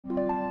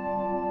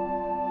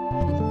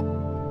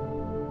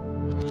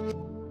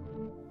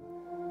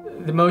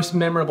The most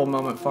memorable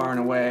moment far and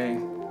away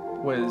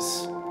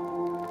was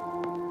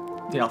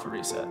the Alpha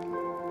Reset.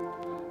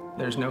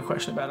 There's no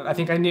question about it. I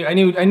think I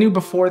knew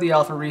before the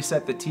Alpha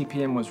Reset that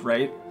TPM was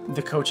right.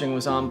 The coaching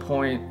was on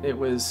point. It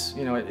was,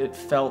 it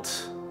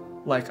felt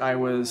like I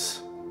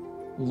was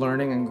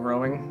learning and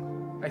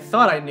growing. I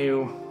thought I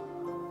knew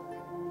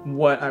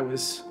what I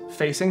was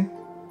facing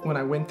when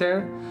I went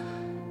there.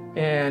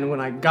 And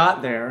when I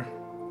got there,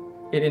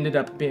 it ended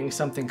up being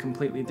something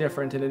completely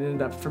different. And it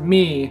ended up, for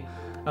me,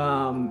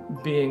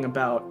 being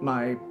about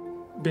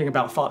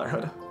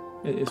fatherhood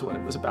is what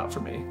it was about for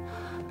me.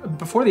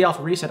 Before the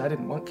Alpha Reset, I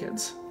didn't want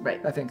kids.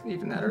 Right. I think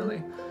even that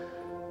early.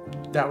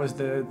 That was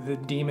the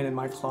demon in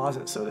my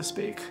closet, so to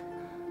speak.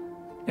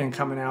 And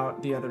coming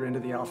out the other end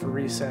of the Alpha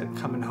Reset,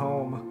 coming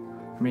home,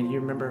 I mean, you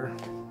remember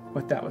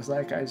what that was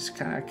like. I just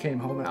kind of came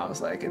home and I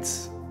was like,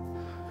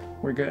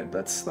 we're good.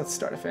 Let's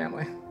start a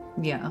family.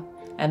 Yeah.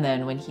 And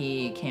then when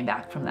he came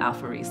back from the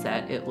Alpha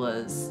Reset, it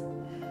was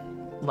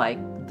like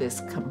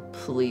this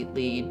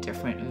completely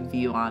different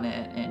view on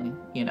it. And,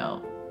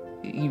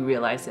 you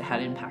realized it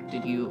had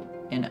impacted you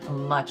in a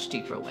much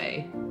deeper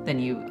way than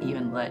you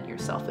even let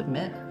yourself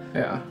admit.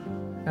 Yeah.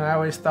 And I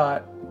always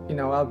thought,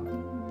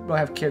 we'll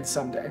have kids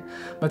someday.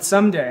 But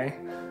someday,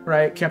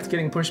 right, kept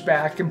getting pushed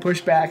back and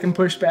pushed back and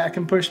pushed back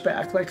and pushed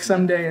back. Like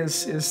someday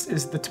is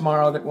the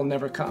tomorrow that will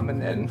never come.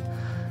 And then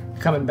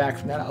coming back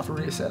from that Alpha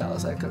Reset, I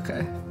was like,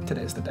 okay,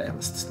 today's the day.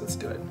 Let's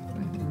do it.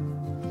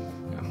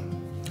 Yeah.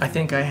 I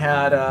think I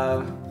had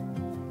a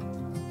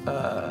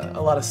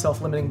lot of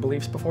self-limiting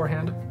beliefs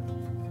beforehand.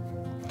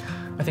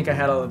 I think I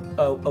had a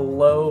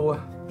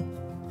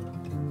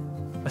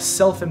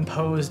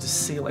self-imposed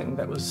ceiling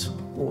that was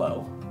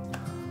low.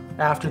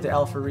 After the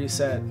Alpha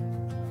Reset,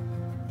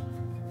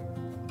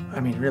 I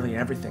mean, really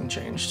everything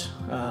changed.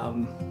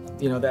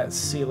 That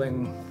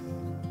ceiling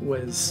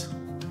was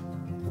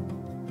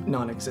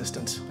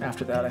non-existent.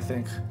 After that, I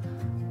think,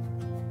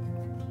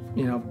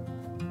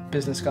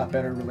 business got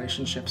better,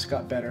 relationships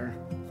got better,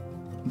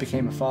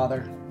 became a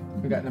father.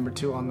 We got number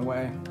 2 on the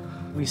way.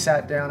 We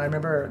sat down, I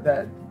remember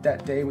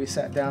that day we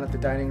sat down at the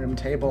dining room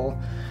table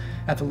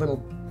at the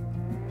little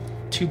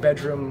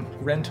 2-bedroom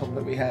rental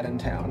that we had in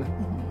town.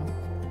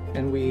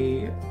 And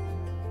we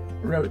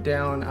wrote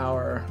down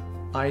our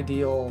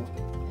ideal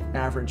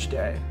average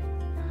day.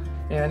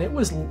 And it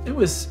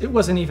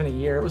wasn't even a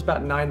year. It was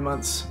about 9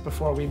 months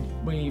before we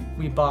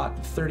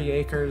bought 30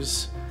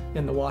 acres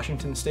in the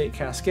Washington State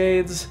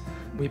Cascades.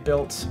 We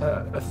built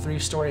a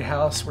 3-story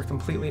house. We're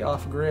completely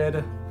off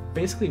grid.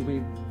 Basically,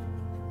 we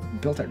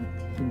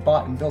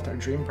bought and built our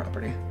dream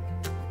property.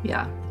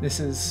 Yeah.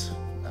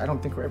 I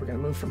don't think we're ever gonna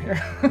move from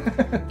here.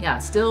 Yeah,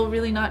 still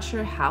really not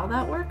sure how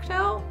that worked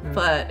out,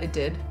 but it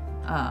did.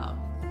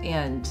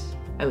 And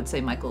I would say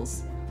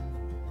Michael's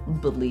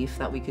belief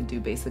that we could do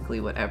basically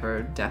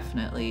whatever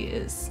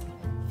definitely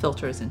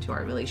filters into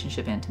our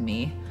relationship and to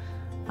me,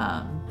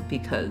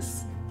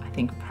 because I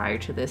think prior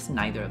to this,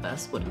 neither of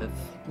us would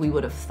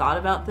have thought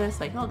about this,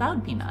 like, oh, that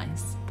would be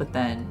nice, but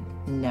then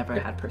never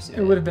had pursued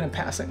it. It would have been a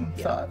passing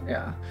thought,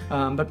 yeah.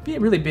 But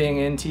really being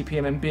in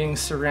TPM and being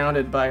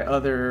surrounded by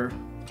other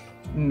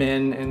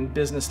men and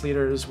business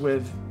leaders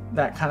with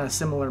that kind of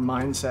similar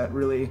mindset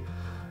really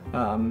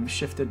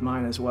shifted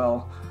mine as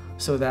well,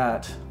 so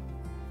that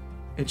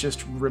it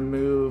just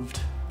removed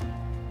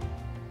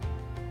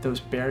those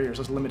barriers,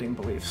 those limiting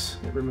beliefs.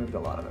 It removed a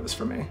lot of those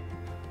for me.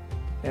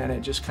 And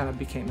it just kind of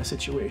became a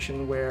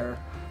situation where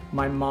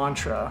my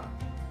mantra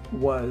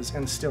was,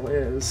 and still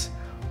is,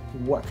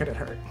 what could it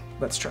hurt?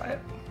 Let's try it.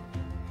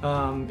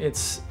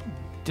 It's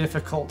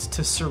difficult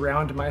to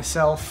surround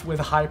myself with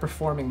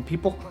high-performing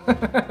people,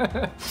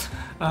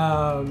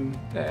 and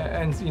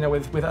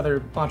with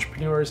other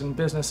entrepreneurs and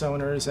business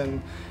owners,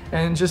 and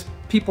just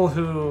people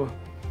who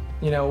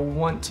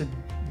want to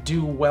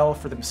do well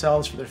for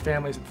themselves, for their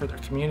families, and for their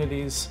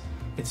communities.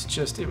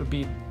 It would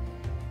be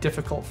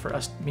difficult for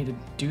me to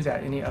do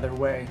that any other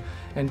way.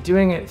 And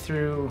doing it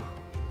through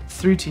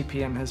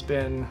TPM has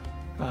been,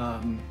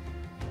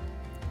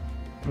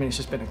 it's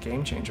just been a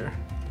game changer.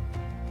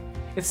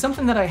 It's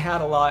something that I had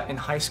a lot in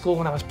high school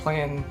when I was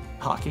playing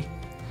hockey.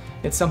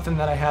 It's something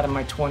that I had in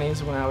my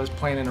 20s when I was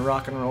playing in a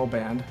rock and roll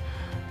band.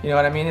 You know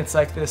what I mean? It's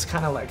like this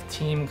kind of like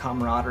team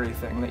camaraderie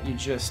thing that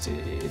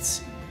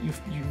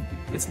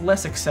it's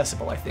less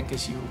accessible, I think,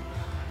 as you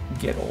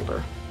get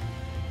older.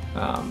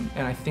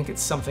 And I think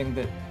it's something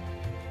that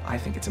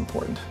it's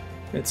important.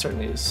 It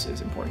certainly is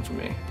important for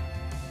me.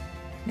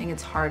 I think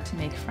it's hard to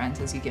make friends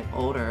as you get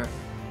older,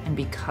 and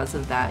because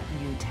of that,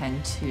 you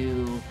tend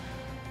to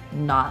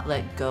not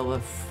let go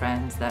of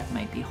friends that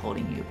might be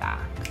holding you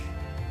back.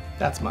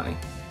 That's money.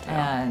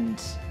 Yeah.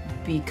 And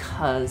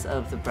because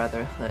of the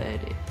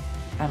brotherhood,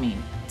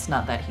 it's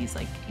not that he's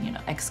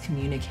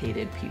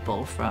excommunicated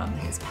people from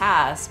his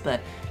past,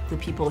 but the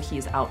people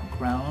he's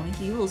outgrown,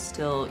 he will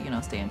still,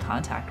 stay in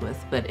contact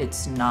with, but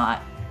it's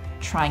not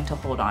trying to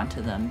hold on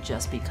to them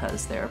just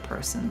because they're a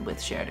person with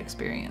shared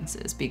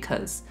experiences,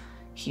 because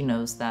he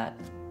knows that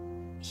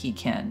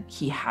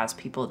he has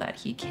people that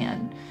he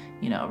can,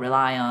 you know,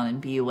 rely on and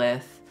be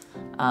with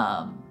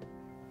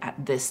at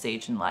this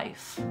stage in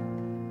life,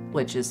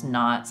 which is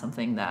not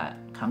something that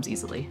comes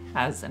easily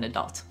as an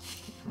adult.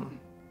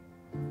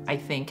 I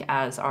think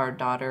as our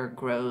daughter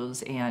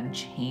grows and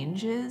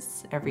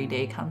changes, every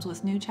day comes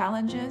with new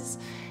challenges.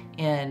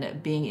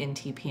 And being in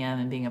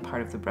TPM and being a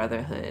part of the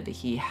Brotherhood,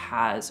 he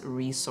has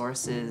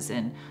resources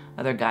and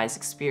other guys'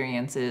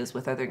 experiences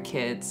with other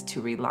kids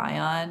to rely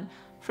on,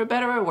 for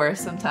better or worse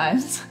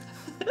sometimes.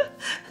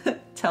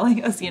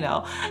 Telling us, you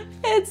know,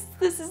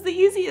 this is the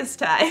easiest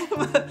time,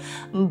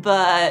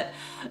 but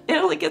it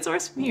only gets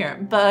worse from here.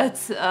 But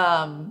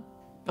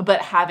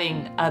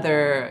having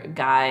other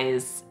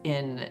guys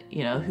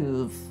you know,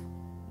 who've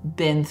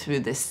been through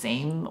the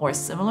same or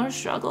similar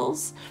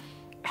struggles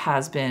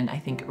has been, I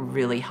think,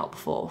 really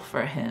helpful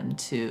for him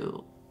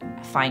to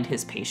find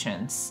his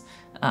patience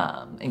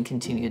and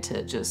continue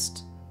to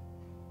just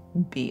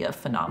be a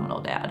phenomenal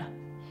dad.